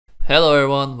Hello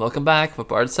everyone, welcome back for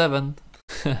part 7.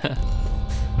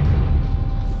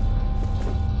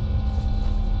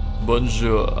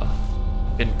 Bonjour.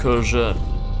 Incursion.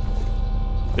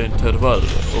 Interval.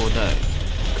 Oh no.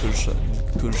 Incursion.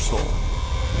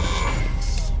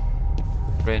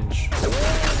 Range.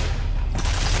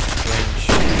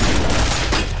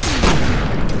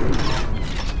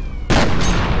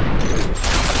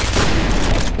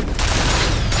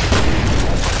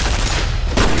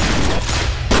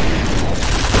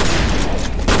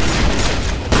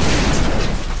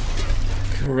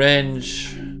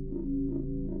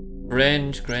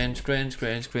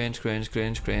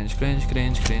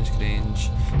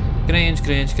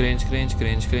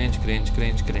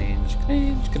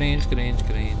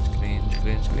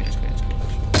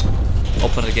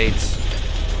 Open the gates.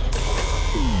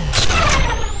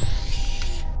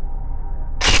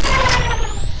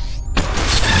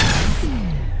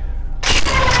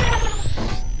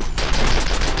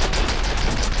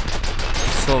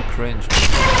 So cringe.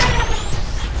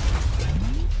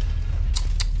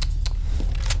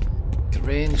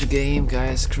 Cringe game,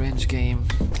 guys, cringe game.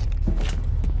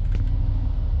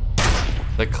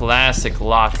 The classic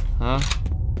lock, huh?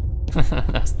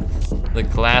 That's the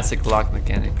classic lock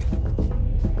mechanic.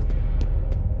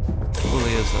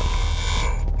 Fully is up.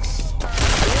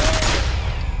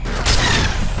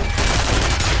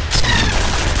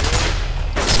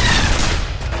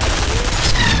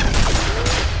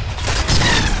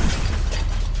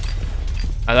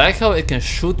 I like how it can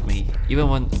shoot me even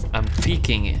when I'm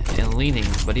peeking and leaning,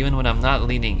 but even when I'm not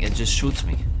leaning, it just shoots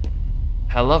me.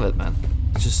 I love it, man.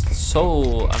 It's just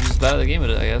so... I'm just bad at the game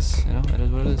with it, I guess. You know, it is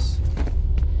what it is.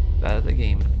 Bad at the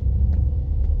game.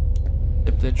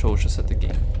 Simply atrocious at the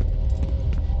game.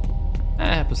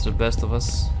 Happens to the best of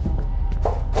us.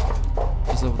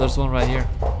 There's one right here.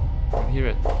 I can hear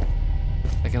it.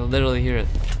 I can literally hear it.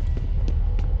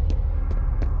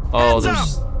 Oh,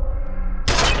 there's...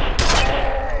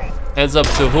 Heads up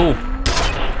to who?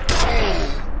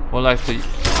 More like to...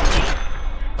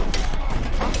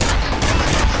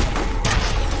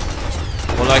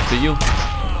 More like to you.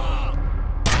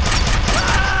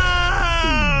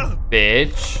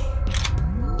 Bitch.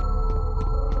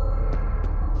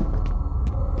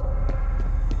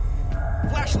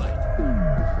 Flashlight.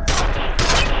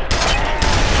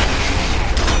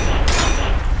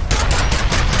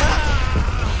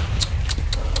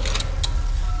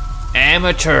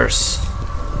 Amateurs.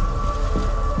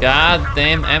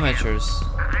 Goddamn amateurs.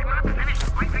 I'm not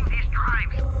finished wiping these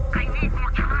drives. I need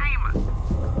more time.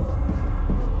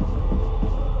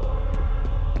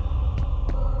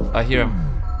 I hear him.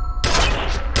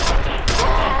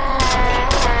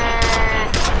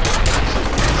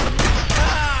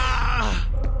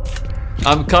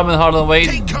 I'm coming, Harlan Wade.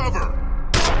 Take cover.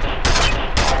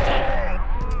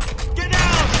 Get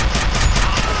down.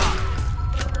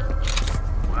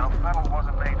 Well, Fennel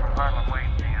wasn't made from Harlan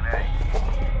Wade's DNA.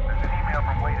 There's an email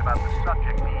from Wade about the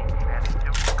subject being in a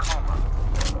coma.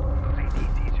 Those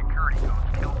ADC security codes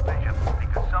killed Vision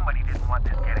because somebody didn't want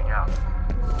this getting out.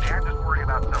 They're just worried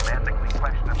about some ethically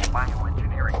questionable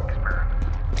bioengineering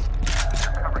experiments.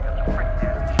 They're covering up some pretty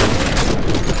nasty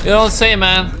shit. You don't say,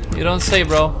 man. You don't say,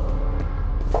 bro.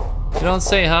 You don't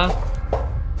say, huh?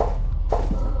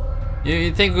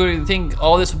 You think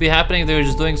all this would be happening if they were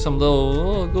just doing some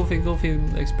little goofy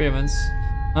experiments?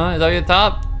 Huh? Is that what you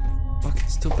thought? Fucking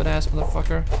stupid ass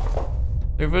motherfucker.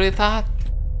 You really thought?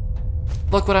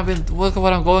 Look what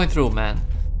I'm going through, man.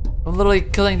 I'm literally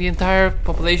killing the entire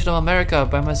population of America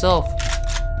by myself.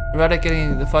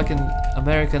 Eradicating the fucking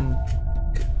American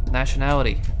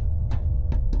nationality.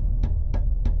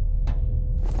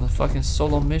 On a fucking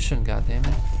solo mission,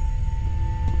 goddammit.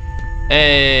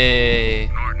 Hey!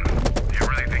 Norton, do you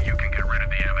really think you can get rid of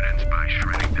the evidence by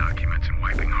shredding documents and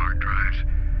wiping hard drives?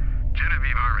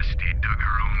 Genevieve Aristide dug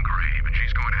her own grave, and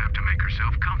she's going to have to make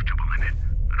herself comfortable in it.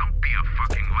 Don't be a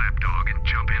fucking lapdog and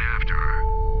jump in after her.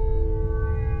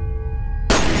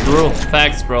 True.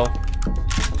 Facts, bro.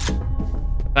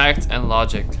 Fact and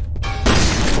logic.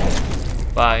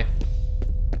 Bye.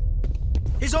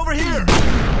 He's over here.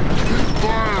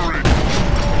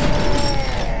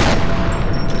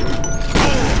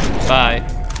 Bye.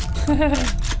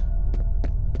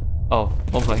 Oh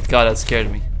my god, that scared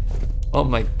me. Oh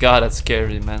my god, that scared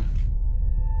me, man.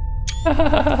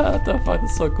 What the fuck,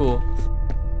 that's so cool.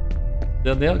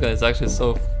 The nail gun is actually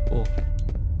so cool.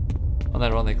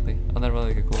 Unironically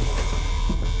cool.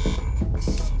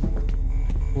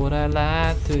 Would I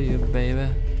lie to you, baby?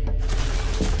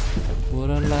 Would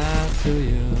I lie to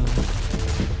you?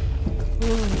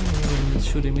 Ooh, it's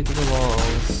shooting me to the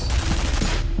walls.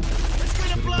 It's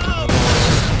gonna blow.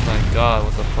 my god,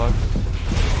 what the fuck?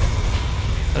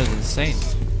 That is insane.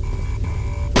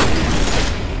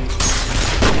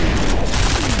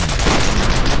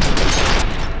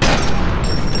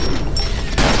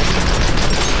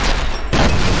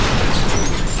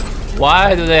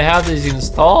 Why do they have these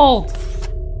installed?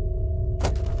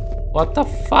 What the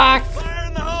fuck? Fire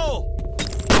in the hole!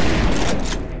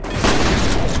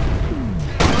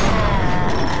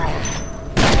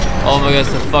 Oh my god,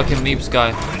 it's the fucking Mapes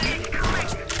guy.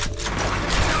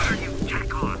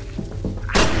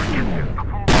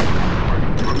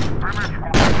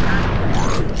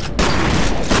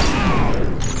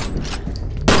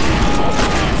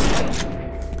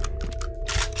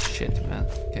 Shit, man.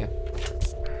 Okay.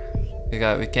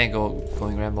 We can't go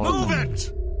going Rambo. Move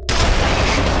it!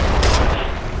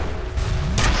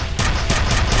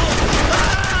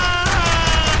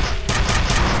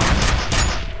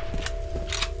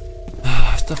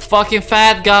 It's the fucking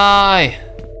fat guy.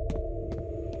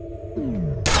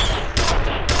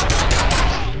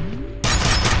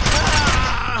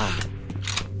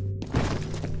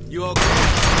 You okay?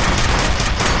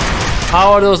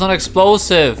 How are those not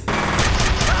explosive?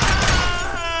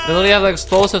 They literally have like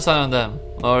explosives on them.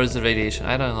 Or is it radiation?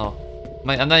 I don't know.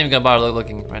 I'm not even gonna bother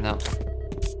looking right now.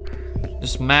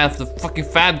 Just mad for the fucking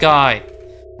fat guy.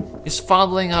 He's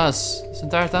fondling us this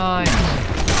entire time.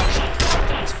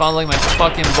 He's fondling my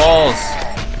fucking balls.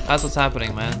 That's what's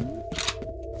happening, man.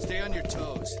 Stay on your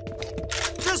toes.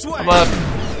 This way! But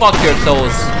fuck your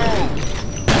toes.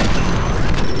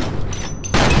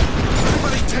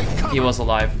 Everybody take cover. He was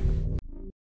alive.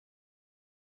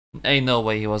 Ain't no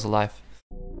way he was alive.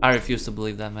 I refuse to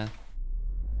believe that, man.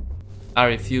 I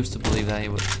refuse to believe that he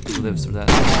lives through that.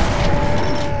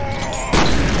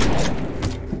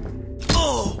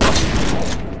 Oh!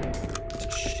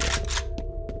 Shit.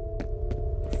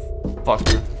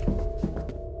 Fucker.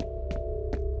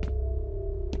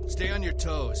 Stay on your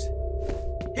toes.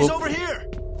 He's over here!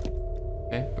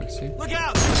 Okay, let's see. Look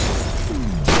out!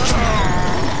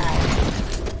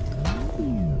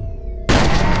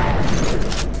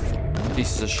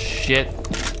 Piece of shit.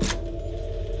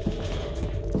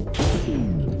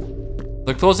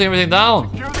 They're closing everything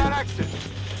down. Secure that exit.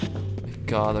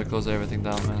 God, they're closing everything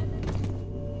down, man.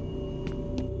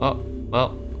 Oh,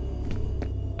 well.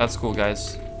 That's cool,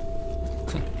 guys.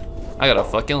 I got a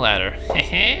fucking ladder.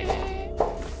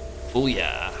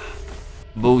 Booyah.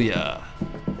 Booyah.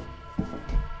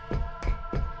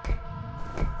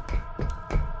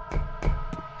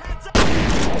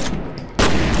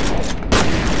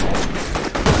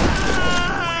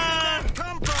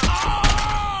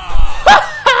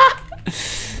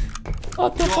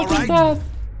 What the fuck is that?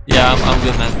 Yeah, I'm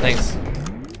good, man. Thanks.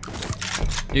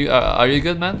 You are you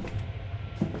good, man?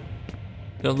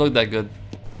 You don't look that good.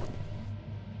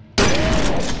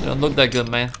 You don't look that good,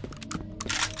 man.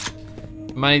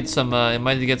 You might need some. You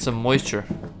might need to get some moisture.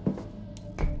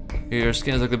 Your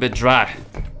skin is looking a bit dry.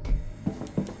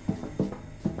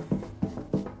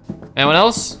 Anyone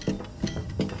else?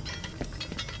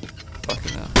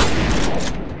 Fucking hell.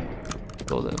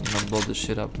 I'm gonna blow this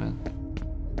shit up, man.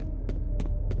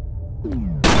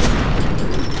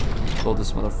 Blow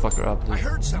this motherfucker up, dude. I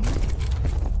heard something.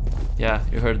 Yeah,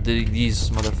 you heard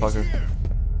DEEZ, motherfucker.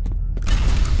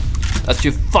 That's what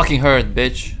you fucking heard,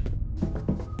 bitch.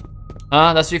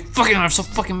 Huh? That's what you fucking heard. I'm so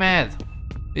fucking mad.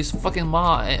 These fucking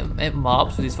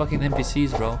mobs with these fucking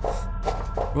NPCs, bro.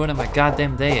 Ruining my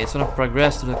goddamn day. I just wanna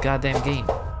progress through the goddamn game.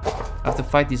 I have to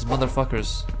fight these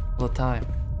motherfuckers all the time.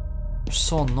 They're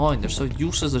so annoying. They're so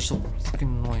useless. They're so fucking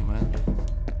annoying, man.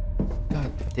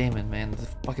 God damn it, man. The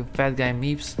fucking fat guy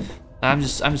Mapes. I'm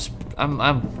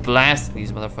blasting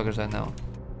these motherfuckers right now.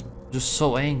 I'm just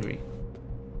so angry.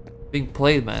 Being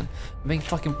played, man. I'm being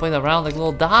fucking played around like a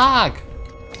little dog.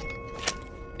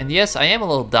 And yes, I am a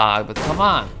little dog, but come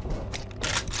on.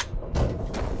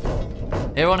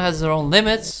 Everyone has their own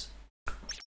limits.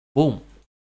 Boom.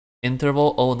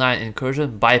 Interval 09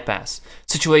 incursion bypass.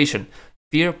 Situation.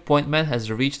 F.E.A.R Pointman has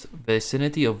reached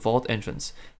vicinity of vault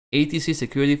entrance. ATC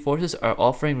security forces are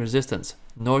offering resistance.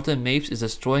 Norton Mapes is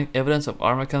destroying evidence of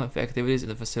Armacham activities in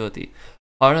the facility.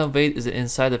 Harlan Wade is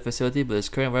inside the facility, but his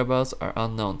current whereabouts are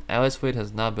unknown. Alice Wade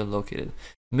has not been located.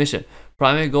 Mission.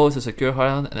 Primary goal is to secure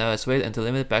Harlan and Alice Wade and to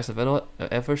limit packs of available.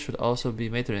 Efforts should also be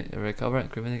made to recover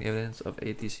incriminating evidence of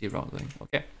ATC wrongdoing.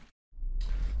 Okay.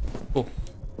 Cool.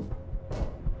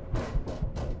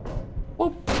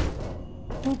 Whoop.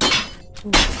 Whoop.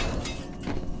 Whoop.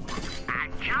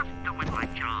 I'm just doing my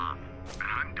job.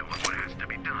 I'm doing what has to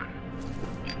be done.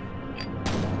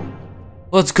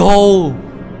 Let's go!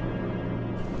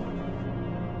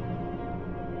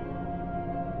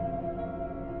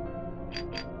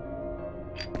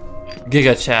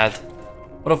 Giga Chad.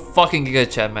 What a fucking Giga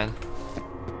Chad, man.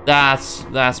 That's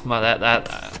my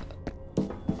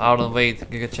Harlan Wade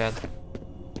Giga Chad.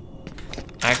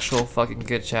 Actual fucking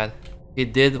Giga Chad. He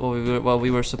did what we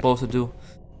were supposed to do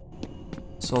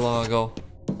so long ago.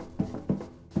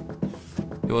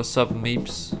 Yo, what's up,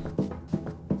 Mapes?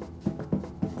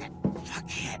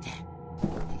 Fuckhead.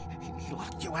 He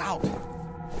locked you out.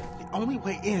 The only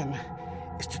way in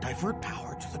is to divert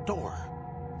power to the door.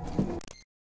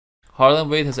 Harlan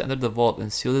Wade has entered the vault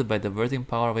and sealed it by diverting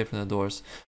power away from the doors.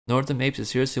 Norton Mapes is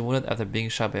seriously wounded after being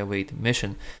shot by Wade.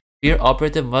 Mission: F.E.A.R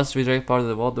operative must redirect power to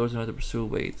the vault doors in order to pursue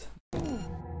Wade.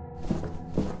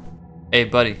 Hey,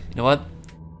 buddy. You know what?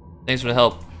 Thanks for the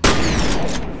help.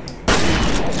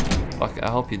 Fuck, I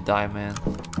hope you die, man.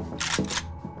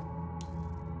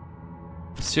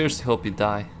 Seriously hope you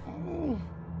die.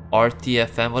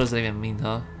 RTFM? What does that even mean,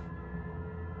 huh?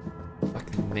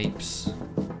 Fucking Mapes.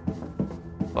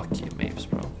 Fuck you, Mapes,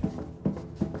 bro.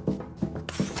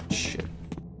 Shit.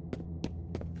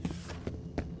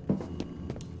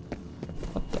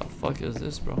 What the fuck is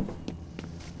this, bro?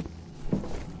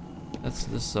 This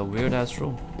is a weird ass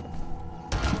room.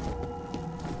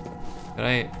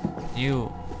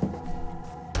 You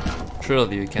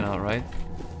surely you cannot, right?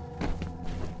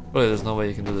 Surely there's no way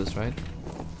you can do this, right?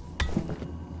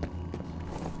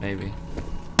 Maybe.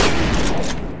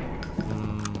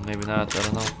 Maybe not, I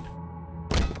don't know.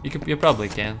 You probably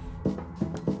can.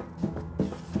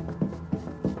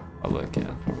 Probably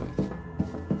can, probably.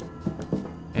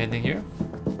 Anything here?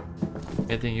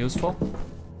 Anything useful?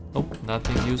 Nope,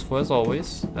 nothing useful as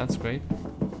always. That's great.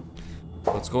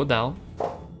 Let's go down.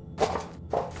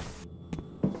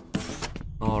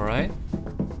 Alright.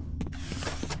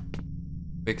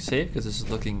 Quick save, because this is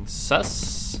looking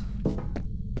sus.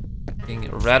 Looking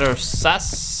rather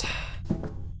sus.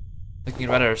 Looking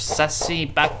rather sassy,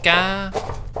 baka.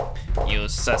 You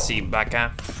sassy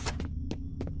baka.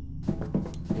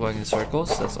 Going in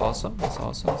circles, that's awesome. That's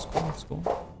awesome. That's cool. That's cool.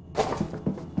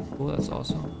 Cool, that's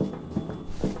awesome.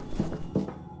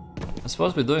 I'm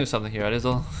supposed to be doing something here. I just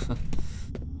don't.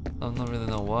 I don't really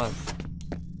know what.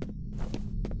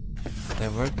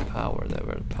 Divert power.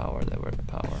 Divert power. Divert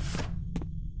power.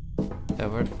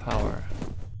 Divert power.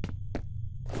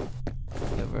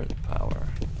 Divert power.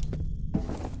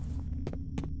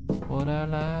 Would I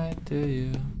lie to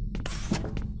you?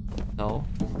 No.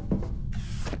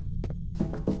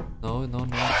 No, no,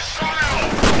 no.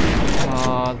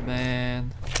 God,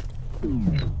 man.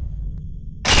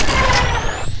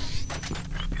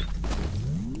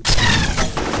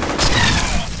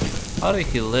 How did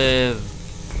he live?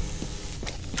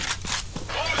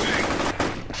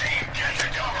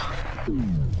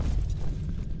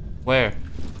 Where?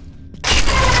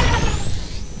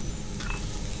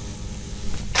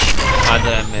 How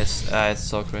did I miss? It's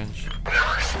so cringe.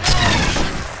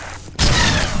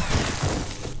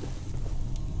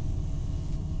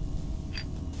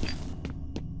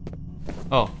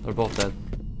 Oh, they're both dead.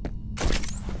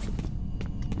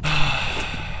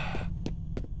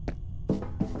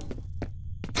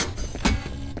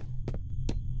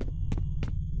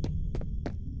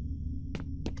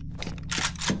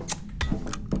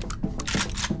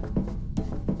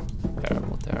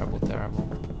 Terrible, terrible, terrible.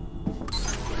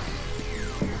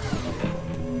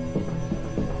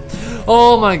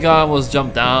 Oh my god, I almost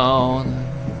jumped down.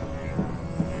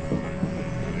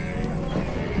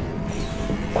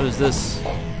 What is this?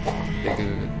 Okay,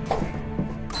 good.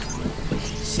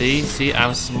 See,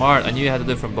 I'm smart. I knew you had to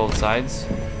do it from both sides.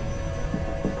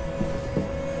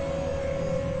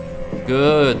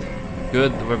 Good,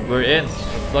 we're in.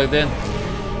 We're plugged in.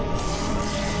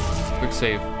 Quick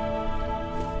save.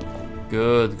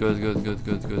 Good.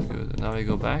 Now we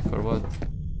go back or what?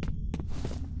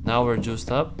 Now we're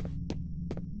juiced up.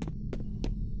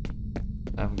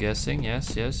 I'm guessing.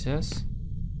 Yes.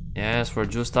 Yes, we're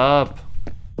juiced up.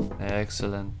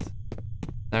 Excellent.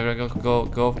 Now we're gonna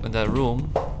go in that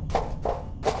room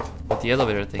with the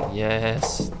elevator thing.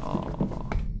 Yes. Oh.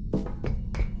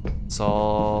 It's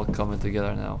all coming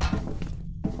together now.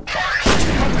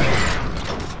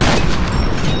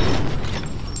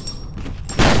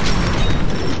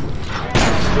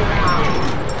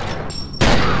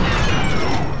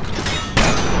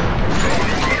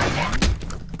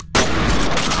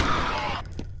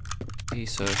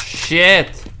 Piece of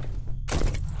shit.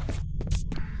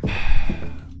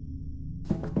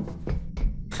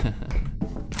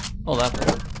 Hold up.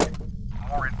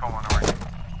 More info on Armacham.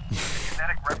 The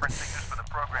genetic referencing used for the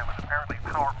program is apparently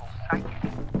powerful psychic.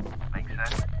 Makes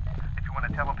sense. If you want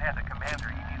a telepathic commander,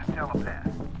 you need a telepath.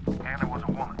 Anna was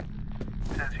a woman.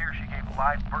 It says here she gave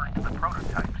live birth to the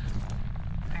prototypes.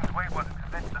 Seems Wade wasn't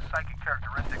convinced the psychic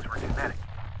characteristics were genetic.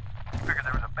 He figured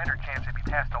there was a better chance it'd be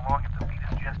passed along if the fetus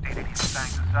gestated even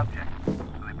dying the subject. So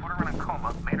they put her in a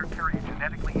coma, made her carry a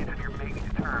genetically engineered baby to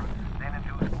term, then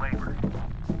induced labor.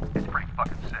 It's pretty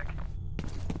fucking sick.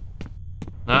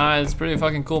 Nah, it's pretty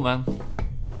fucking cool, man.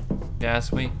 If you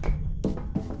ask me.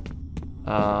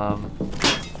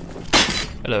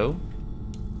 Hello.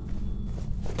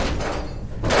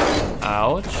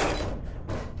 Ouch.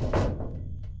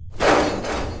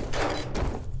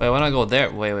 Wait, I wanna go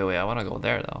there. Wait, I wanna go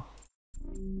there though.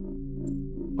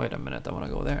 Wait a minute, I wanna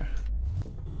go there.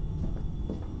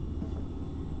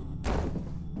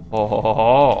 Oh, ho, ho,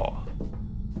 ho.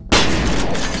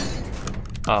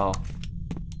 Oh.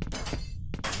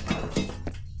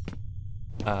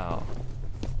 Oh.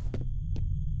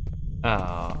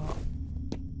 Oh.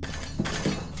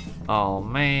 Oh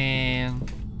man.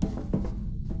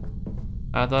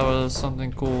 I thought there was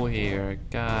something cool here.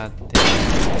 God damn.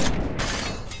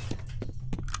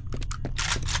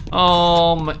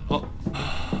 Oh my. Oh,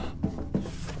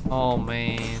 oh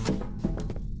man.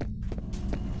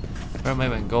 Where am I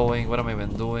even going? What am I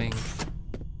even doing?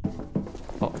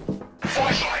 Oh.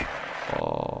 Flashlight.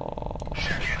 Oh.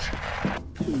 Check it.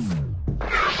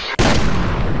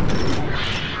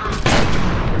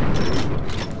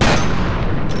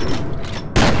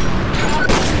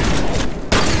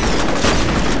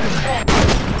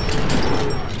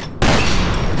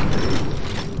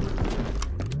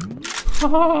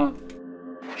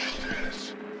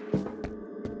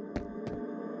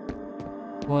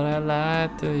 Would I lie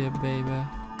to you, baby?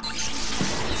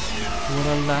 Would I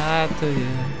lie to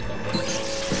you?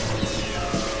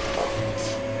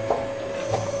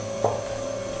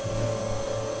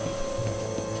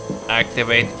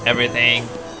 Activate everything.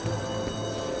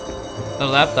 The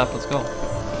laptop, let's go. I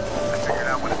figured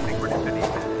out what a synchronicity is.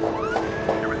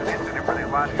 There was an incident where they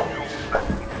lodged a dual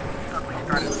specimen. He suddenly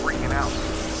started freaking out. He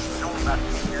was only about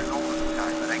 10 years old at the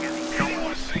time, but I guess he killed him.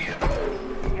 Want to see it?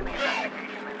 In the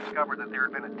investigation, they discovered that there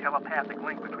had been a telepathic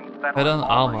link between Fennel Right on and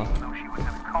Alma. even though she was in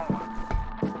a coma.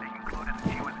 They concluded that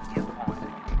she was influencing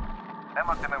him. That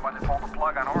must have been when they pulled the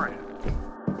plug on Origin.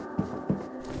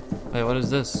 Wait, what is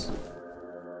this?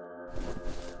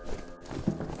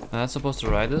 Am I not supposed to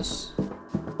ride this?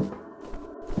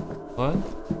 What?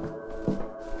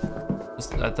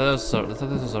 I thought this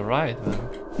was a ride, man.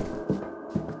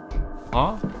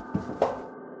 Huh?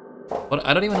 What?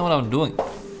 I don't even know what I'm doing.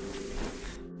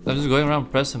 I'm just going around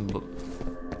pressing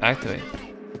activate.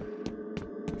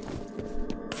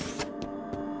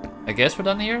 I guess we're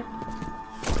done here?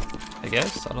 I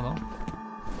guess? I don't know.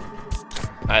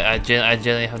 I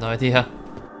genuinely have no idea.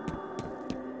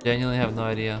 Genuinely have no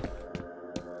idea.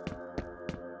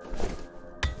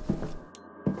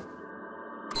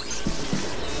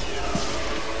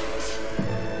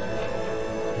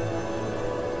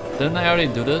 Didn't I already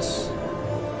do this? I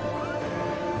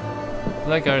feel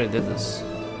like I already did this. I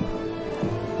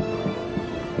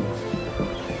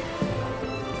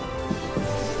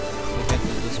can't do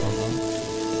this one though.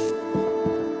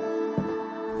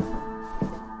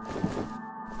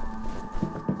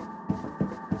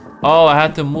 Oh, I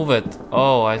had to move it.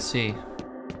 Oh, I see.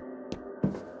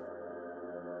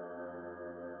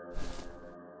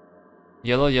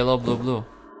 Yellow, yellow, blue, blue.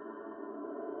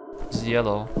 This is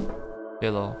yellow.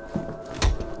 Yellow.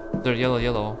 They're yellow,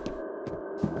 yellow.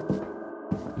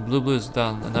 Blue, blue is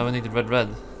done, and now we need red, red.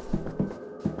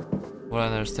 What I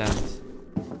understand.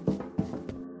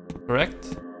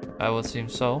 Correct? I would seem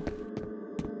so.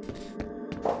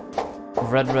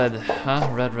 Red, red, huh?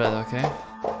 Red, red, okay.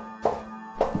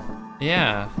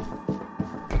 Yeah.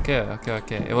 Okay, okay,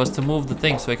 okay. It was to move the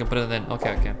thing so I can put it in.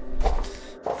 Okay, okay.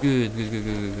 Good, good, good,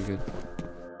 good, good, good, good.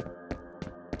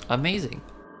 Amazing.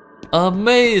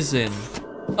 Amazing!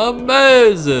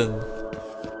 Amazing!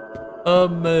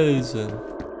 Amazing!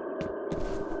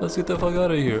 Let's get the fuck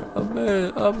out of here.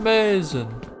 Amazing!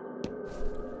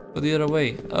 Go the other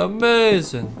way.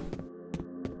 Amazing!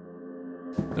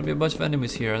 There'll be a bunch of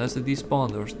enemies here unless they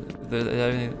despawned or they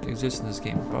even exist in this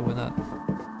game. Probably not.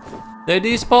 They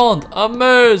despawned!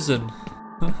 Amazing!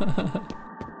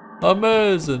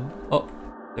 Amazing! Oh,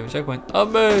 there's a checkpoint.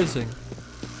 Amazing!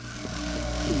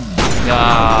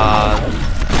 God.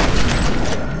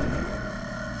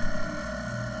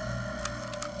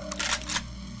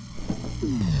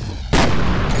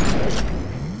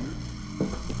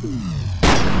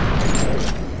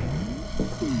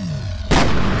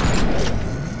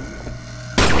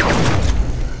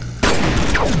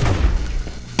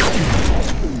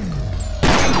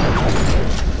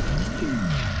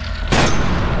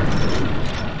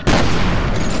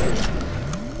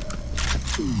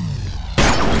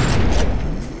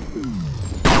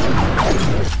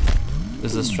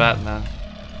 strat, man.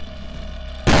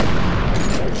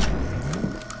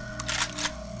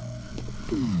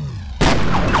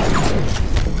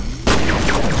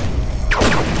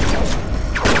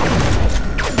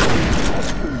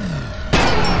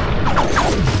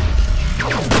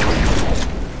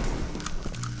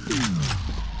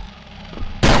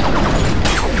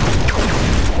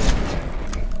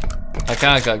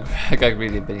 I got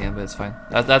greedy a bit again, but it's fine.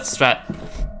 That's strat.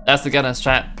 That's the gun and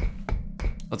strat.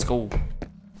 Let's go.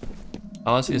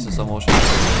 I want to see this in slow motion.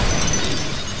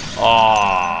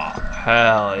 Oh,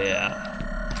 hell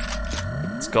yeah.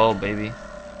 Let's go, baby.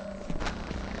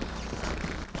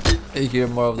 You hear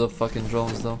more of the fucking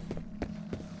drones though.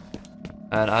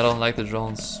 And I don't like the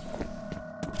drones.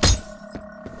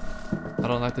 I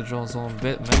don't like the drones one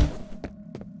bit, man.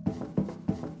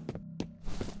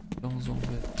 Drones one bit.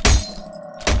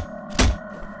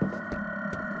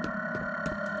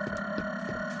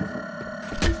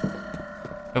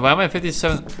 Why am I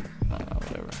 57?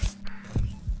 Whatever.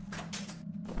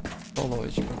 Follow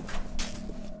it, bro.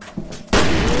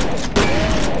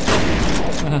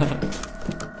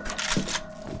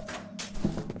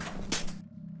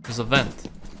 There's a vent.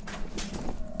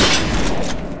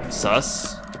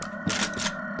 Sus.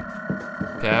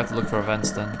 Okay, I have to look for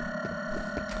vents then.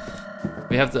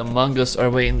 We have to Among Us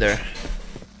our way in there.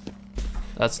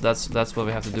 That's what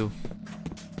we have to do.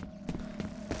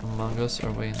 Among Us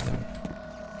our way in there.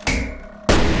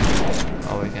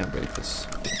 Oh, we can't break this.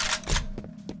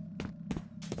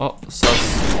 Oh, sus.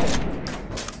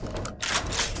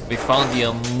 We found the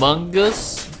Among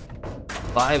Us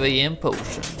 5 AM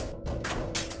potion.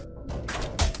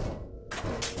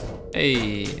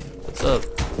 Hey, what's up?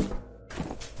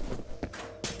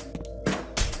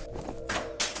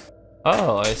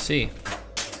 Oh, I see.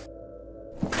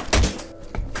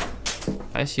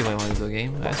 I see why you want to do a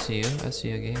game. I see you. I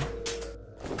see a game.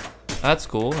 That's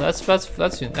cool. That's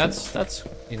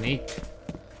unique.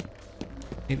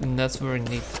 That's very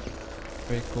neat.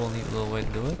 Very cool, neat little way to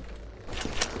do it.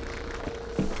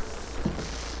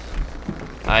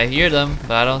 I hear them,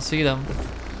 but I don't see them.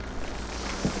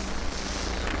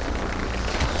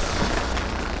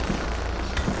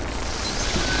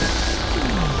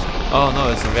 Oh no,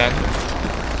 it's a reactor.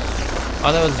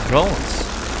 Oh, that was drones.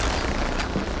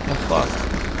 The fuck.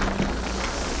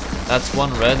 That's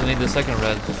one red. We need the second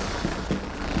red.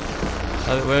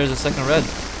 Where is the second red?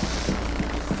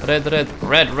 Red.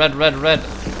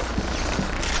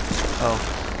 Oh,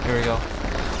 here we go.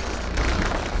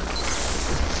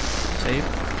 Save.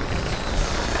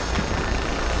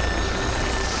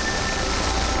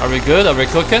 Are we good? Are we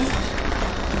cooking?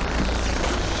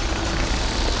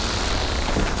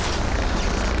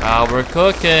 Ah, we're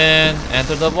cooking.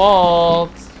 Enter the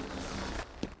vault.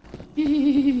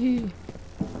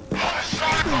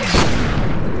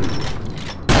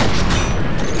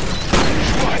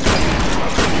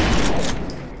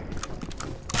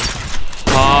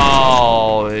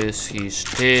 How is he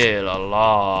still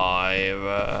alive?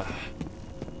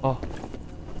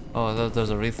 Oh, there's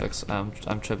a reflex. I'm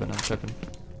tripping.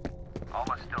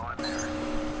 Alma's still in there.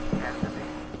 Has to be.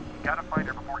 You gotta find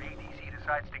her before ADC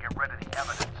decides to get rid of the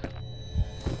evidence.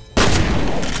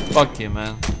 Fuck you,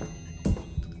 man.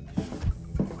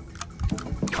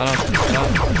 I don't.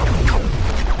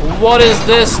 What is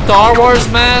this, Star Wars,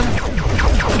 man?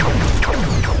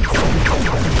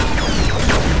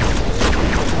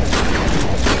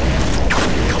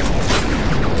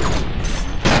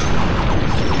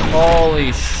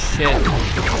 Holy shit.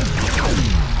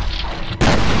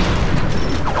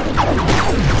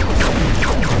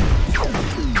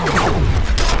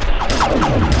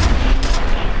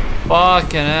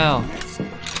 Fucking hell.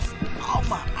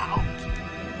 Alma out.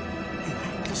 You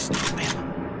have to stop him.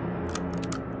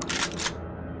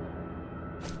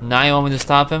 Now you want me to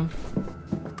stop him?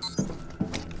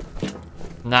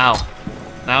 Now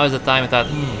is the time that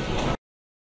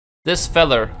this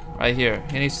feller right here,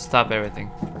 he needs to stop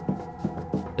everything.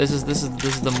 This is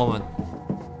the moment.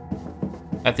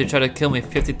 After you try to kill me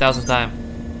 50,000 times.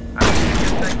 I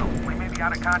see your signal. We may be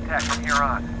out of contact from here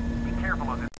on. Be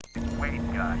careful of this Wade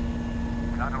guy.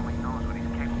 God only knows what he's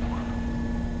capable of.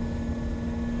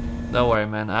 Don't worry,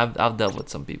 man. I've dealt with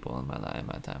some people in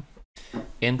my time.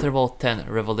 Interval 10,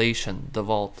 Revelation, the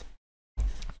vault.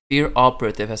 F.E.A.R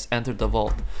operative has entered the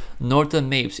vault. Norton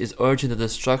Mapes is urging the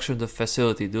destruction of the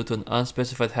facility due to an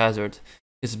unspecified hazard.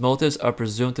 His motives are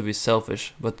presumed to be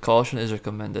selfish, but caution is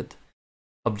recommended.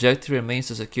 Objective remains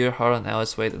to secure Harlan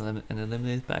Alice Wade and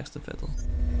eliminate Max the Fiddle.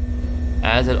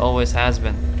 As it always has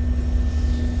been.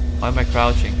 Why am I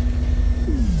crouching?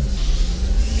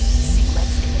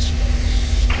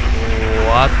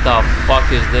 What the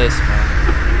fuck is this, man?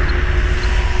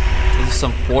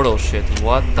 some portal shit.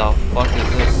 What the fuck is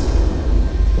this?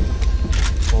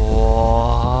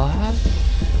 What?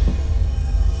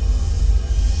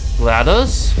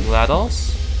 GLaDOS? GLaDOS?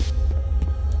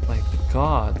 My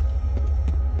god.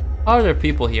 How are there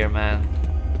people here, man?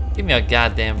 Give me a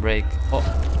goddamn break. Oh.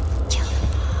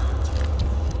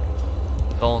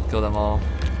 Don't kill them all.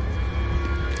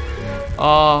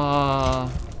 Oh,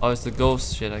 it's the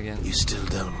ghost shit again. You still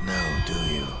don't know, do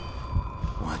you?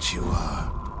 What you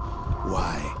are.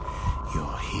 Why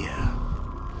you're here.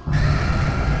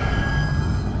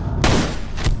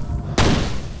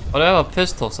 Why do I have a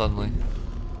pistol suddenly?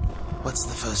 What's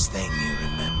the first thing you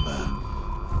remember?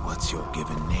 What's your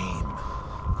given name?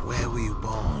 Where were you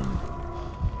born?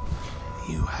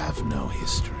 You have no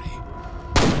history.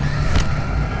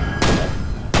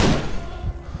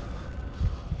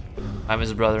 I'm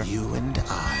his brother. You and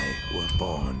I were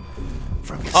born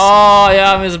from the Oh,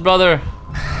 yeah, I'm his brother.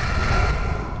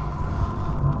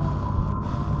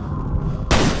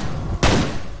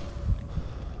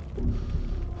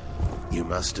 You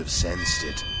must have sensed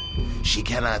it. She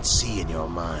cannot see in your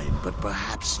mind, but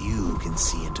perhaps you can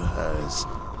see into hers.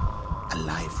 A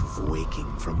life of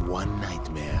waking from one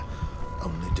nightmare,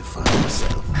 only to find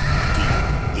yourself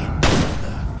deep in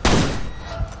another.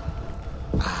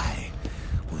 I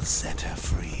will set her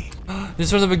free. This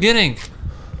is from the beginning.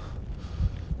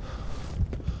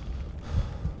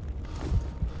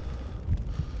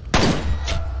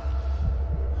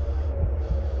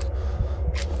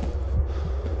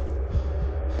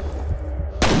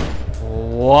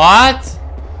 What?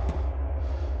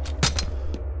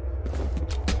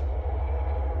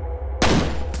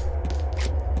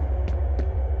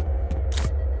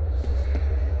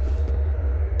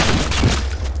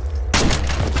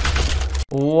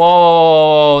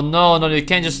 Whoa, no, no, you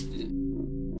can't just...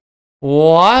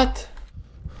 What?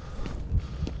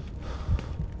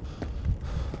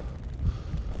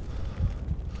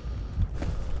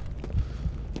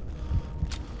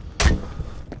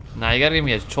 Nah, you gotta give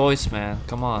me a choice, man.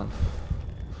 Come on.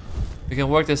 We can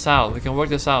work this out. We can work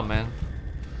this out, man.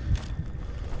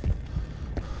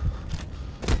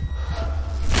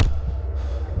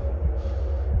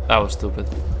 That was stupid.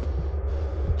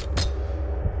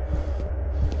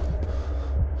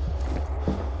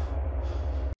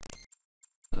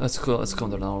 Let's go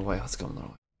the normal way. Let's go the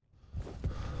normal way.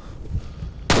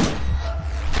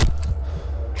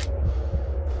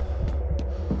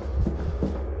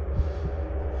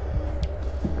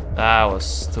 That was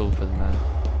stupid, man.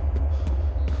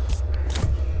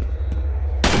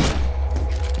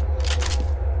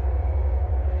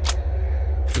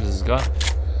 Shoot this gun.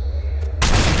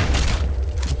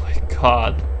 Oh my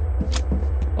god.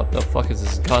 What the fuck is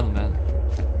this gun, man?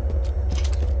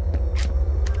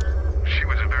 She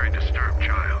was a very disturbed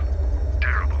child.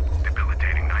 Terrible,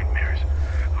 debilitating nightmares,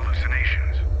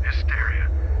 hallucinations, hysteria.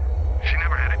 She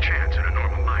never had a chance at a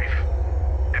normal life.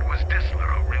 It was Disler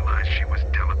who realized she was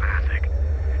telepathic.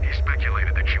 He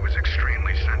speculated that she was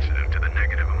extremely sensitive to the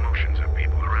negative emotions of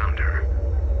people around her.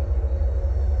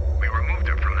 We removed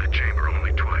her from that chamber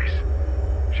only twice.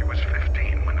 She was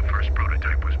 15 when the first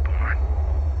prototype was born.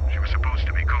 She was supposed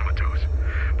to be comatose,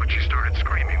 but she started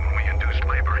screaming when we induced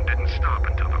labor and didn't stop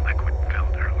until the liquid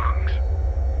filled her lungs.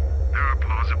 There are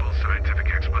plausible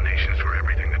scientific explanations for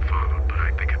everything that followed, but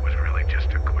I think it was really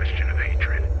just a question of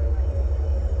hatred.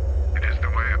 It is the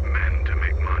way of men to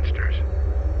make monsters,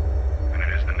 and it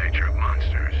is the nature of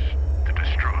monsters to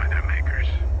destroy their makers.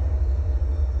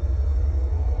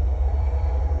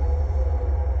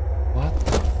 What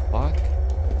the fuck?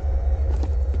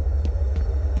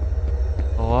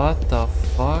 What the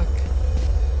fuck?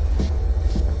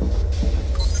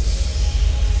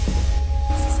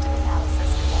 System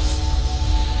analysis commenced.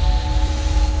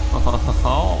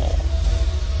 Oh.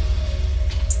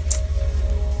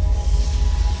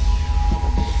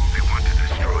 They want to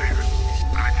destroy her,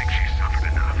 but I think she's suffered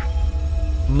enough.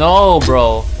 No,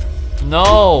 bro.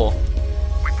 No.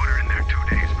 We put her in there 2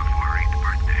 days before her 8th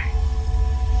birthday.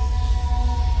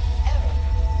 Error.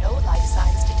 No life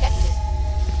signs detected.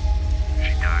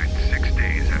 She died 6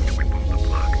 days after we pulled the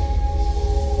plug.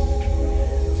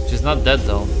 She's not dead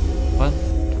though. What?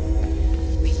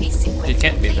 Release sequence. She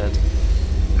can't be complete. dead.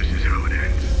 This is how it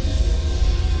ends.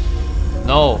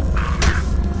 No.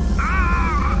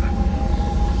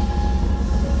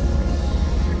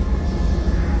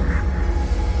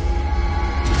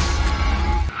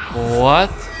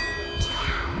 What?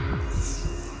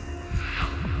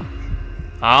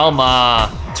 Alma.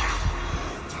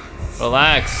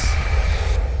 Relax.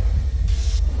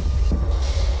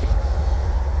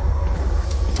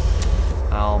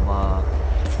 Alma.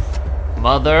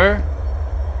 Mother?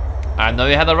 I know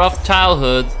you had a rough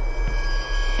childhood.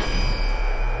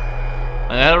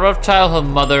 I had a rough childhood,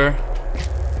 mother.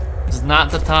 It's not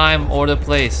the time or the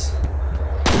place.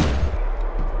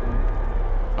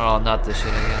 Oh, not this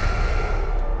shit again.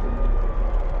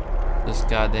 This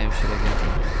goddamn shit again.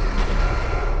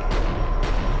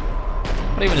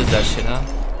 What even is that shit, huh?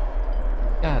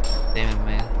 God damn it,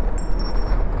 man.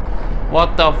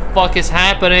 What the fuck is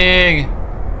happening?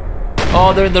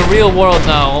 Oh, they're in the real world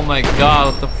now. Oh my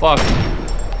god, what the fuck?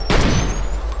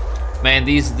 Man,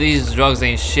 these drugs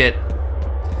ain't shit.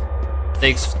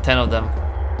 Takes 10 of them.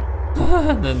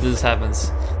 And then this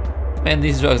happens. Man,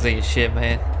 these drugs ain't shit,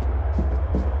 man.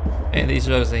 Man, these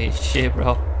drugs ain't shit,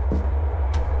 bro.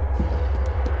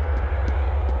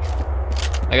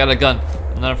 I got a gun.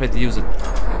 I'm not afraid to use it.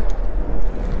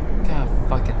 God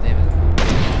fucking damn it.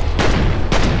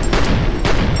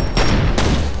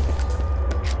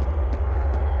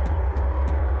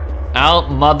 Al,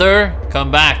 mother,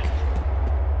 come back.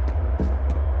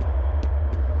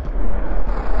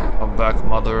 Come back,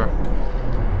 mother.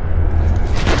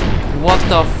 What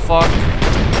the fuck?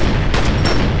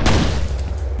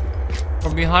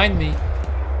 From behind me.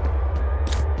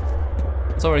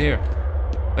 It's over here.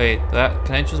 Wait,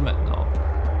 can I choose my... No.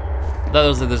 That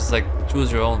was like, just like,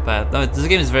 choose your own path. No, this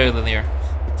game is very linear.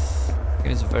 This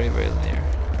game is very, very linear.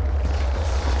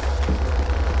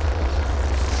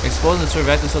 Expose and destroy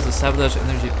reactor cells to sabotage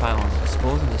energy pylon.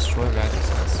 Expose and destroy reactor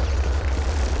cells.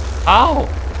 Ow!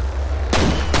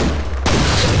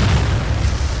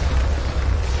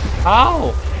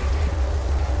 Ow!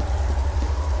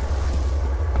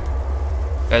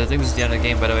 Guys, I think this is the end of the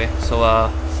game, by the way. So,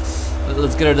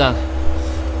 let's get her done.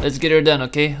 Let's get her done,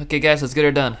 okay? Okay, guys, let's get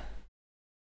her done.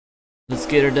 Let's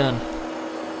get her done.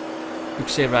 Quick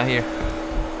save right here.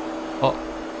 Oh,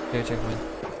 okay, checkpoint.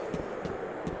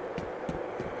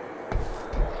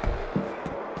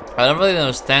 I don't really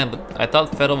understand, but I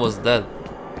thought F.E.A.R was dead.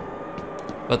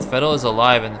 But F.E.A.R is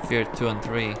alive in F.E.A.R 2 and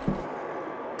 3.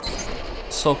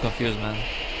 So confused, man.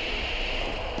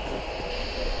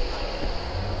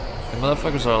 The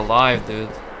motherfuckers are alive,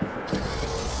 dude.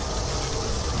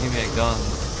 Give me a gun.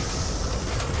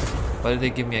 Why did they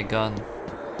give me a gun?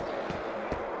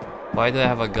 Why do I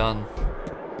have a gun?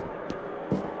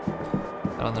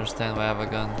 I don't understand why I have a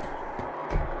gun.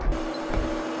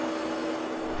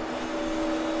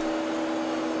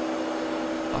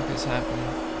 What is happening?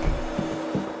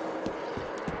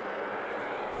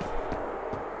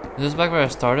 Is this back where I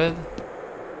started?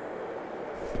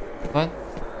 What?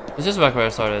 Is this back where I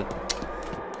started?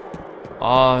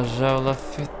 Oh, j'avais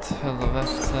fait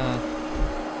helvete.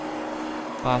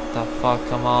 What the fuck?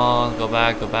 Come on, go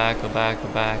back, go back, go back, go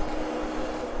back.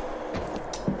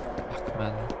 Fuck,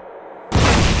 man.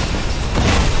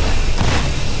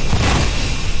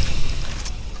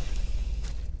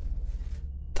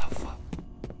 The fuck?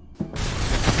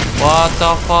 What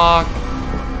the fuck?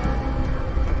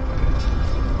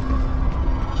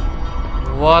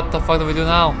 What the fuck do we do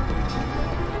now?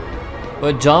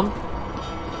 What, jump?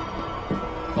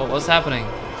 Oh, what's happening?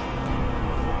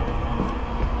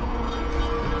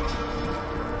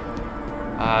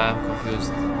 I'm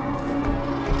confused.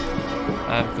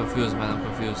 I'm confused, man. I'm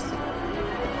confused.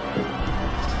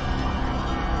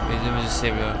 Wait, let me just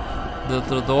save you.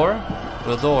 The door?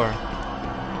 The door.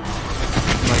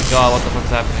 Oh my god, what the fuck's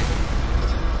happening?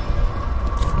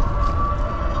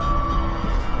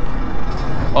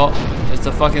 Oh, it's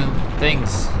the fucking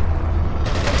things.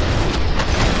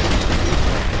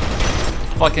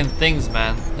 Fucking things,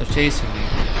 man. They're chasing me.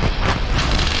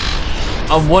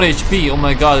 I'm 1 HP. Oh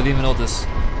my god, I didn't even notice.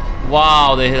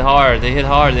 Wow, they hit hard. They hit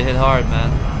hard. They hit hard,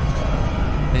 man.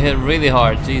 They hit really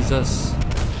hard. Jesus.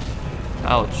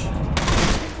 Ouch.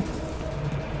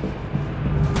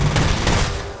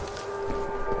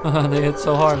 They hit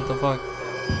so hard. What the fuck?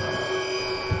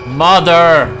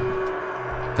 Mother!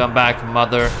 Come back,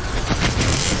 mother.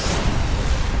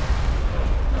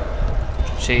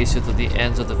 Chase you to the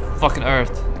ends of the fucking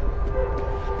earth.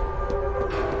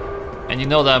 And you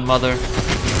know that, mother.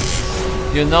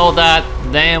 You know that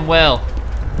damn well.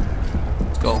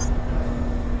 Let's go.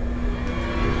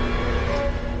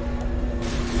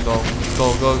 Go,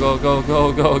 go, go, go,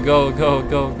 go, go, go, go, go,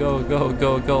 go, go, go,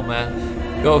 go, go,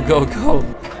 man. Go, go, go.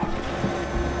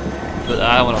 But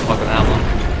I don't want to fuck with ALMA.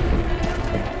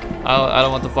 I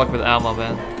don't want to fuck with ALMA,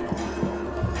 man.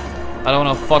 I don't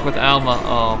want to fuck with ALMA.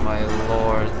 Oh my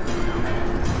lord.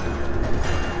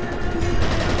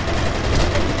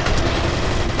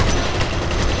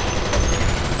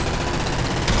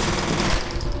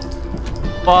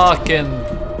 Fucking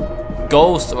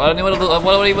ghost. I don't even know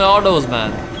what even are those,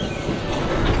 man.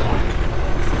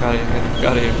 Get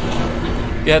out of here.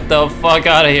 Get the fuck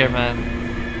out of here, man.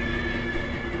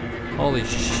 Holy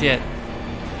shit.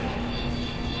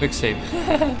 Quick save.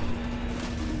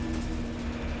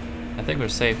 I think we're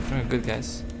safe. We're good,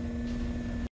 guys.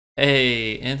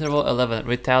 Hey, interval 11,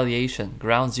 retaliation,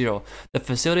 ground 0. The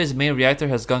facility's main reactor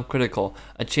has gone critical.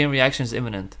 A chain reaction is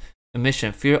imminent. A mission,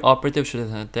 F.E.A.R operative should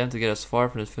attempt to get as far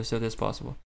from the facility as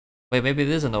possible. Wait, maybe it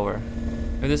isn't over.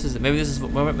 Maybe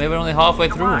we're only halfway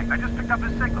through. I just picked up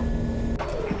his signal.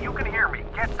 If you can hear me,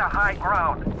 get to high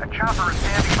ground. A chopper is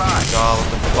standing by. God, what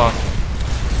the fuck?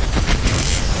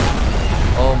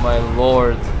 Oh my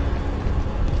lord.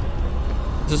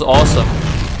 This is awesome.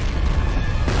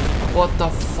 What the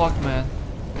fuck, man?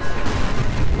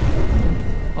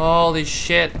 Holy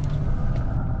shit.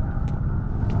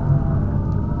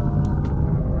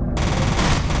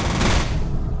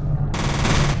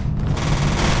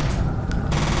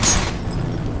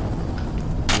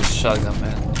 Shotgun,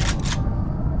 man.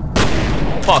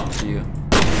 Fuck you.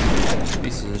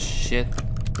 Pieces of shit.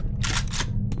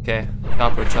 Okay.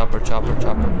 Chopper, chopper, chopper,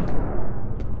 chopper.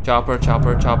 Chopper,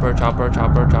 chopper, chopper, chopper,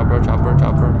 chopper, chopper, chopper,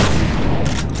 chopper.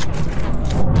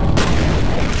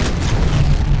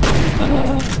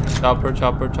 Chopper,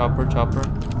 chopper, chopper, chopper.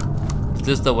 Is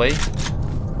this the way?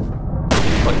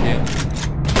 Fuck you.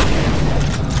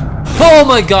 Oh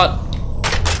my god!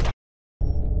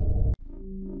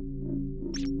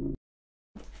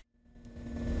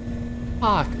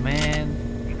 Fuck, man.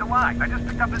 He's alive. I just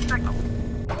picked up his signal.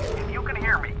 If you can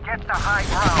hear me, get to high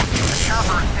ground. The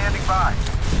chopper is standing by.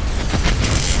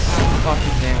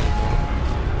 Fucking damn it, bro.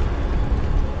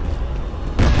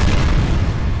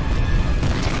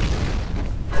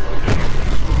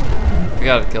 We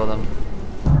gotta kill them.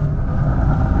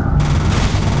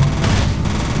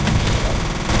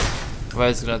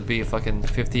 Otherwise it's gonna be fucking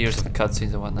 50 years of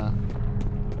cutscenes and whatnot.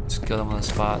 Just kill them on the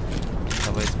spot.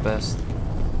 That way it's best.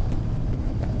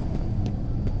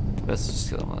 Best to just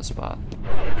kill them on the spot.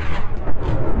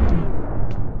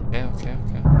 Okay, okay,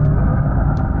 okay.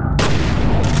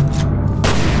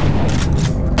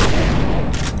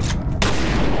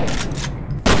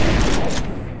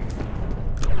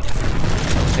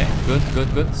 Okay, good, good,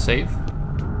 good. Save.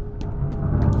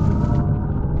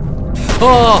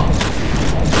 Oh!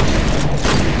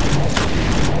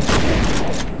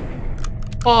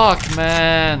 Fuck,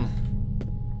 man.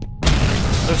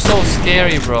 They're so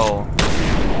scary, bro.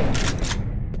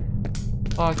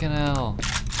 Fucking hell.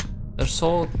 They're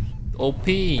so OP.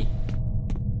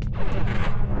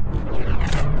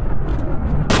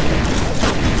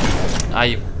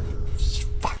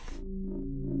 Fuck.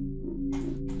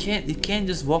 You can't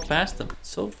just walk past them.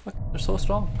 They're so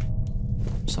strong.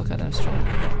 So goddamn strong.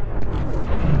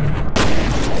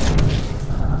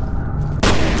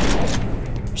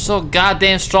 They're so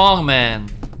goddamn strong, man.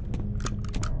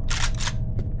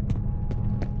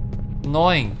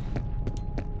 Annoying.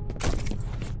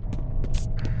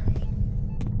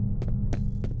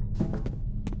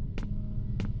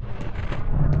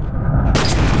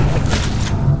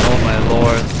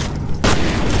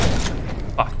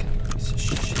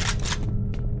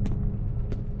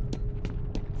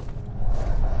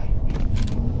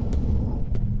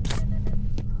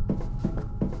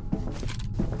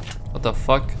 What the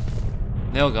fuck?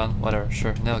 Nail gun, whatever,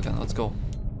 sure, nail gun, let's go.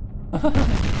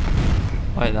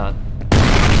 Why not?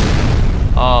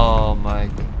 Oh my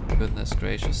goodness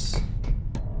gracious.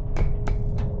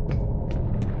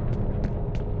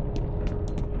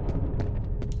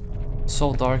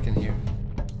 So dark in here.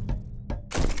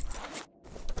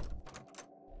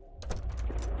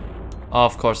 Oh,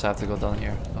 of course I have to go down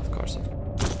here. Of course.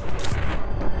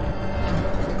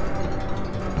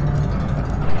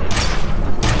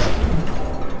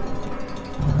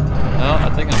 No, I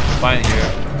think I'm fine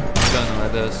here. It's going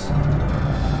like this.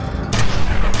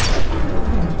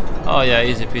 Oh yeah,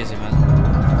 easy peasy, man.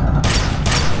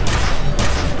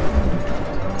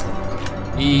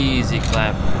 Easy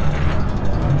clap.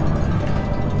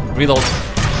 Reload.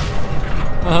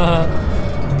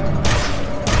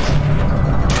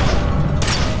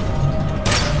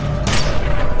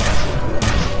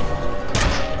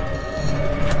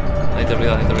 Need to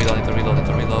reload, need to reload, need to reload, need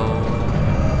to reload.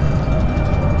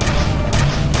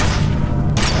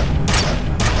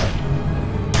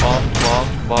 Bomb, bomb,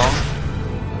 bomb.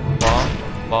 Bomb,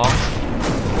 bomb.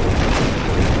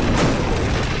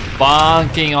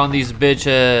 Bonking on these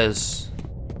bitches.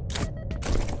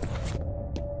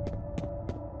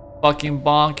 Fucking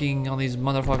bonking on these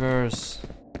motherfuckers.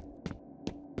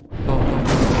 Go, go, go.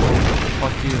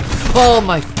 Fuck you. Oh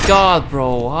my god,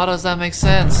 bro. How does that make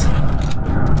sense?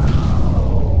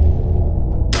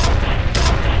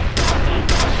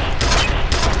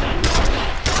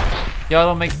 Y'all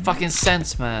don't make fucking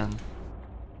sense, man.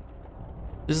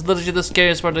 This is literally the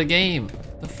scariest part of the game.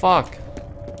 The fuck?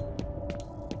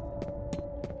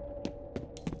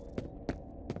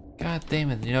 God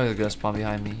damn it, you know they're gonna spawn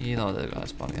behind me. You know they're gonna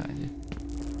spawn behind you.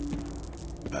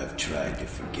 I've tried to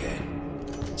forget.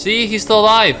 See, he's still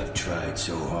alive. I've tried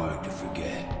so hard to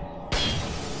forget.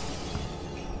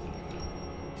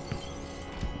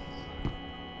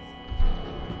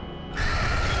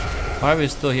 Why are we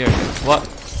still here? What?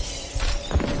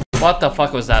 What the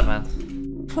fuck was that, man?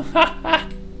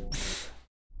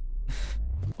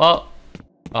 Well,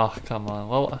 oh come on.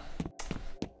 Well,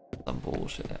 some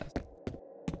bullshit ass.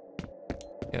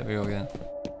 Yeah, we go again.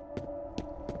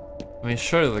 I mean,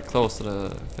 surely we're close to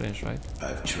the finish, right?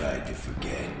 I've tried to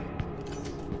forget.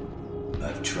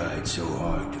 I've tried so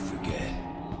hard to forget.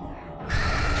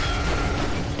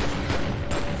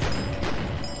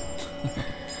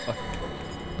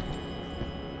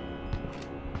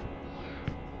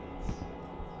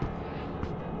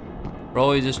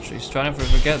 Bro, he's trying to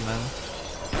forget, man.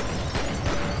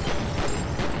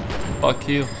 Fuck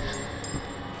you.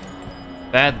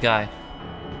 Bad guy.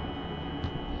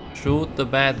 Shoot the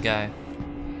bad guy.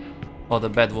 Or the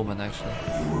bad woman, actually.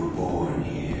 You were born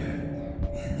here,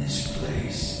 in this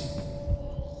place.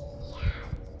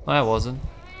 I wasn't.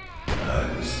 I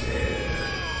was there.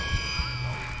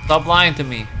 Stop lying to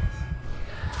me.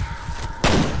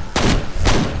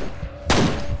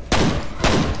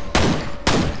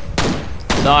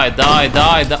 Die, die,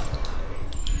 die, die.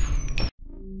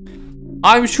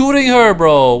 I'm shooting her,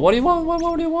 bro. What do you want?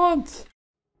 What do you want?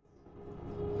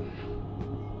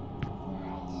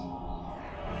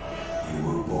 You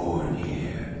were born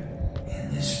here,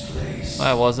 in this place.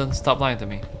 I wasn't. Stop lying to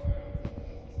me.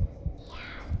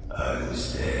 I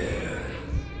was there.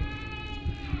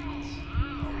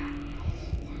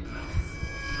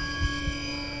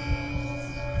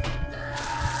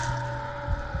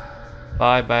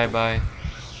 Bye, bye, bye.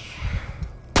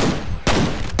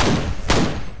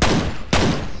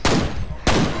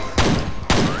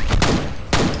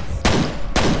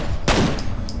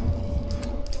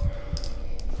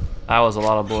 That was a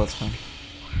lot of bullets, man.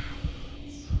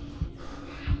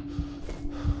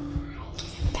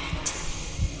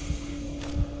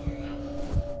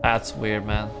 That's weird,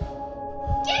 man.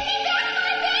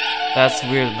 That's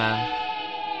weird, man.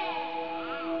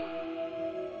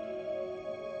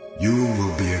 You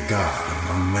will be a god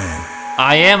among men.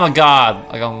 I am a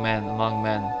god among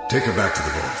men. Take her back to the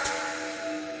vault.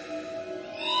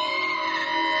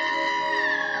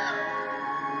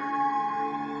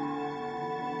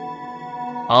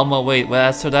 Alma, wait,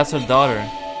 well, that's her daughter.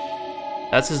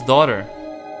 That's his daughter.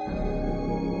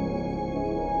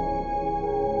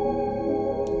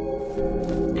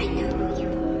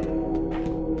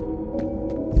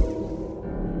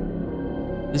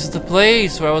 This is the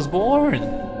place where I was born.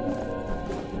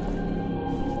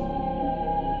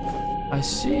 I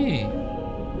see.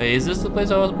 Wait, is this the place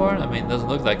I was born? I mean, it doesn't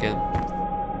look like it.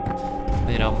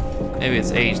 You know, maybe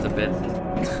it's aged a bit.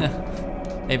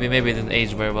 maybe it didn't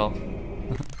age very well.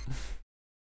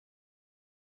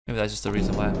 Maybe that's just the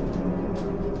reason why.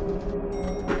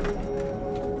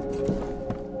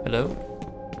 Hello?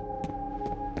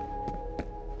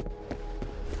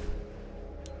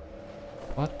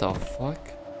 What the fuck?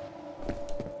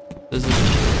 This is...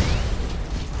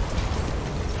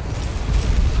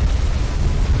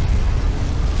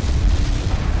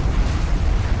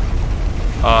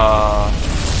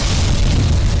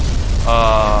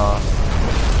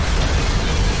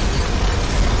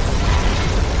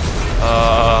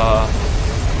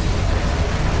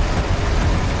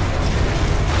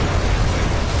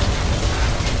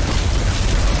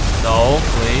 No,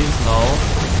 please, no.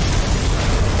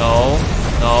 No,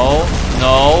 no,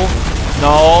 no,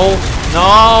 no,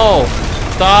 no!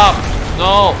 Stop!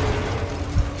 No!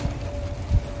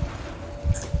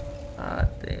 Ah,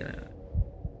 damn it.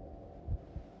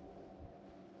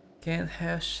 Can't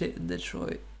have shit in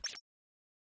Detroit.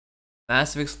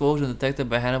 Massive explosion detected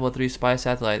by Hannibal 3 spy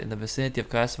satellite in the vicinity of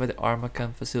classified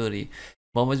Armacham facility.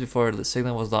 Moments before the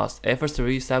signal was lost. Efforts to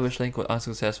re-establish link were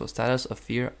unsuccessful. Status of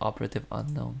F.E.A.R. operative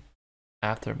unknown.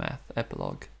 Aftermath.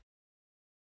 Epilogue.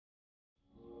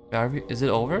 Is it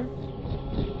over?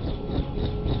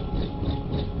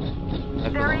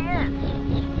 Epilogue. There he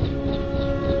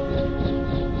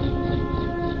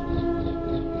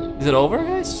is. Is it over,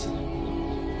 guys?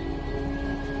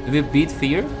 Did we beat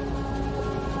F.E.A.R? I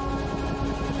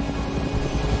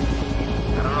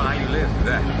don't know how you lived through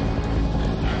that.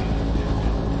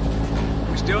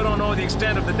 We still don't know the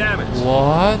extent of the damage.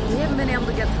 What? We haven't been able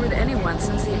to get through to anyone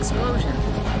since the explosion.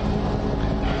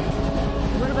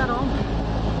 What about Alma?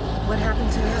 What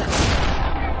happened to her?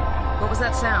 What was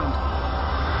that sound?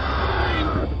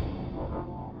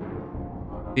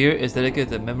 F.E.A.R is dedicated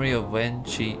to the memory of Wen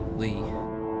Chi Lee.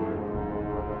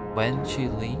 Wen Chi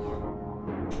Lee?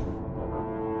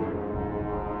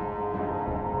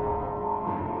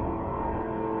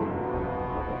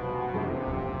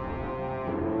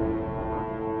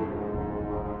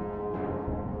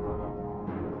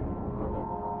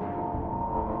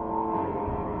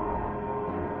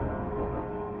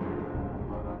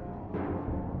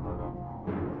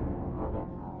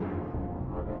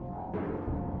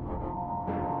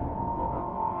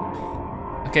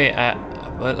 Okay,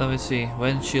 but let me see.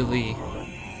 Wen Chi Lee.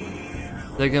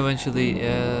 Like Wen Chi Lee.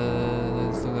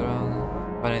 Let's look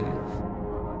around. Find anything.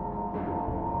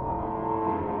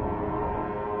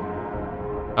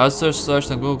 I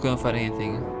searched on Google, couldn't find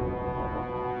anything.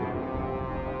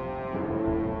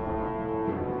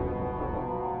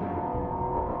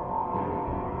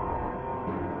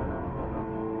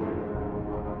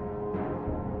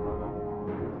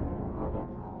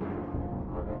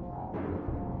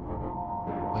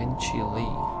 Wen Chi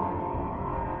Lee.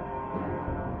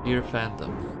 F.E.A.R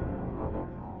Phantom.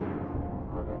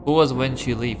 Who was Wen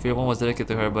Chi Lee? F.E.A.R 1 was dedicated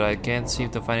to her, but I can't seem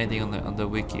to find anything on the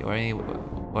wiki or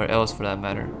anywhere else for that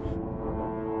matter.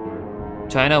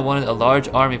 China wanted a large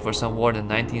army for some war in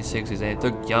the 1960s, and it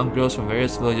took young girls from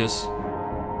various villages.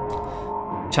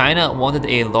 China wanted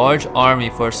a large army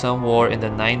for some war in the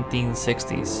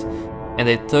 1960s, and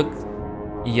they took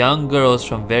young girls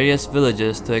from various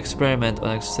villages to experiment on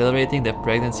accelerating the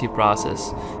pregnancy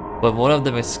process, but one of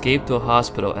them escaped to a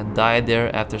hospital and died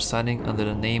there after signing under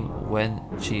the name Wen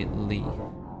Chi Lee.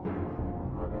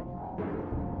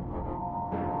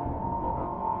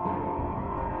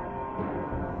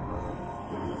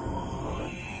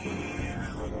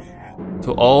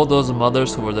 To all those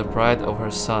mothers who were deprived of her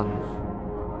son.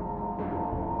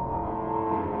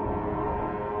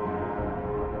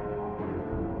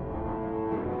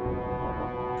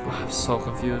 I'm so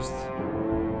confused.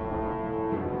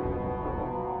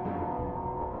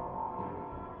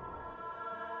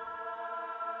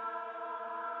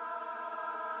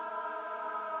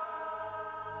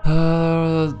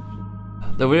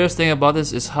 The weirdest thing about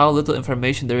this is how little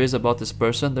information there is about this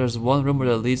person. There's one rumor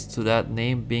that leads to that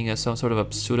name being some sort of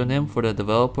a pseudonym for the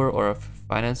developer or a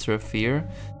financer of F.E.A.R.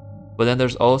 But then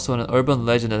there's also an urban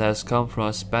legend that has come from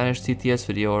a Spanish TTS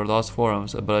video or lost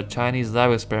forums about a Chinese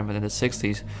lab experiment in the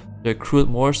 60s to recruit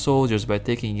more soldiers by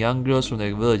taking young girls from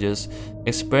their villages,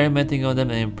 experimenting on them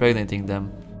and impregnating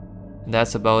them. And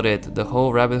that's about it. The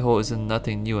whole rabbit hole isn't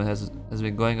nothing new and has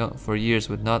been going on for years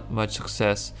with not much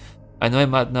success. I know it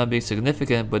might not be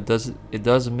significant, but it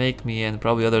does make me and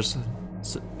probably others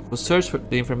who search for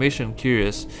the information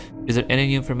curious. Is there any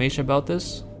new information about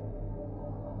this?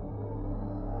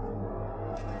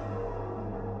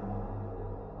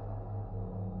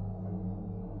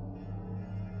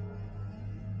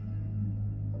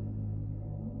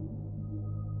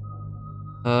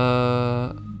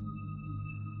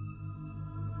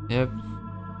 Yep.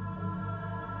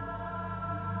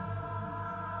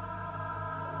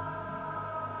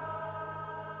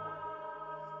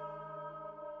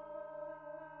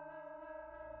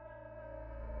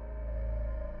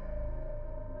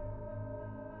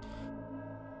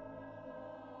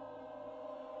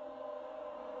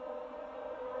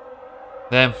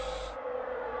 Damn.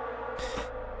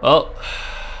 Well,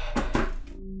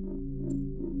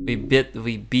 we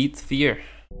beat F.E.A.R.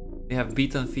 We have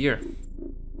beaten F.E.A.R.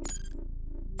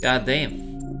 God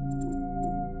damn.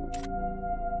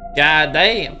 God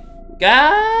damn.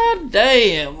 God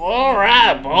damn.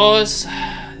 Alright, boys.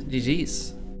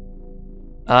 GG's.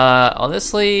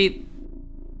 Honestly,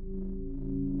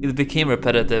 it became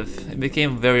repetitive. It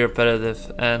became very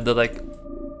repetitive, and the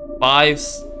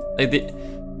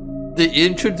they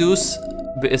introduce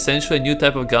essentially a new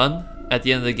type of gun at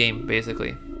the end of the game,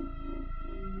 basically.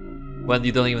 When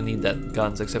you don't even need that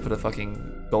guns except for the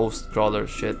fucking ghost crawler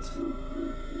shit.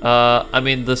 I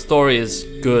mean, the story is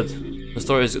good. The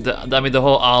story is good. I mean, the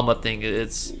whole ALMA thing,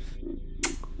 it's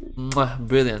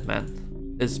brilliant,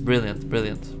 man. It's brilliant,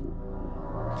 brilliant.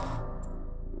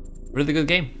 Really good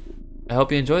game. I hope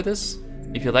you enjoyed this.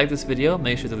 If you like this video,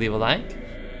 make sure to leave a like.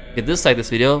 If you dislike this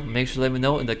video, make sure to let me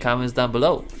know in the comments down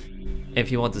below. If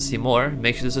you want to see more,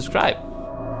 make sure to subscribe.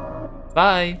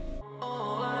 Bye!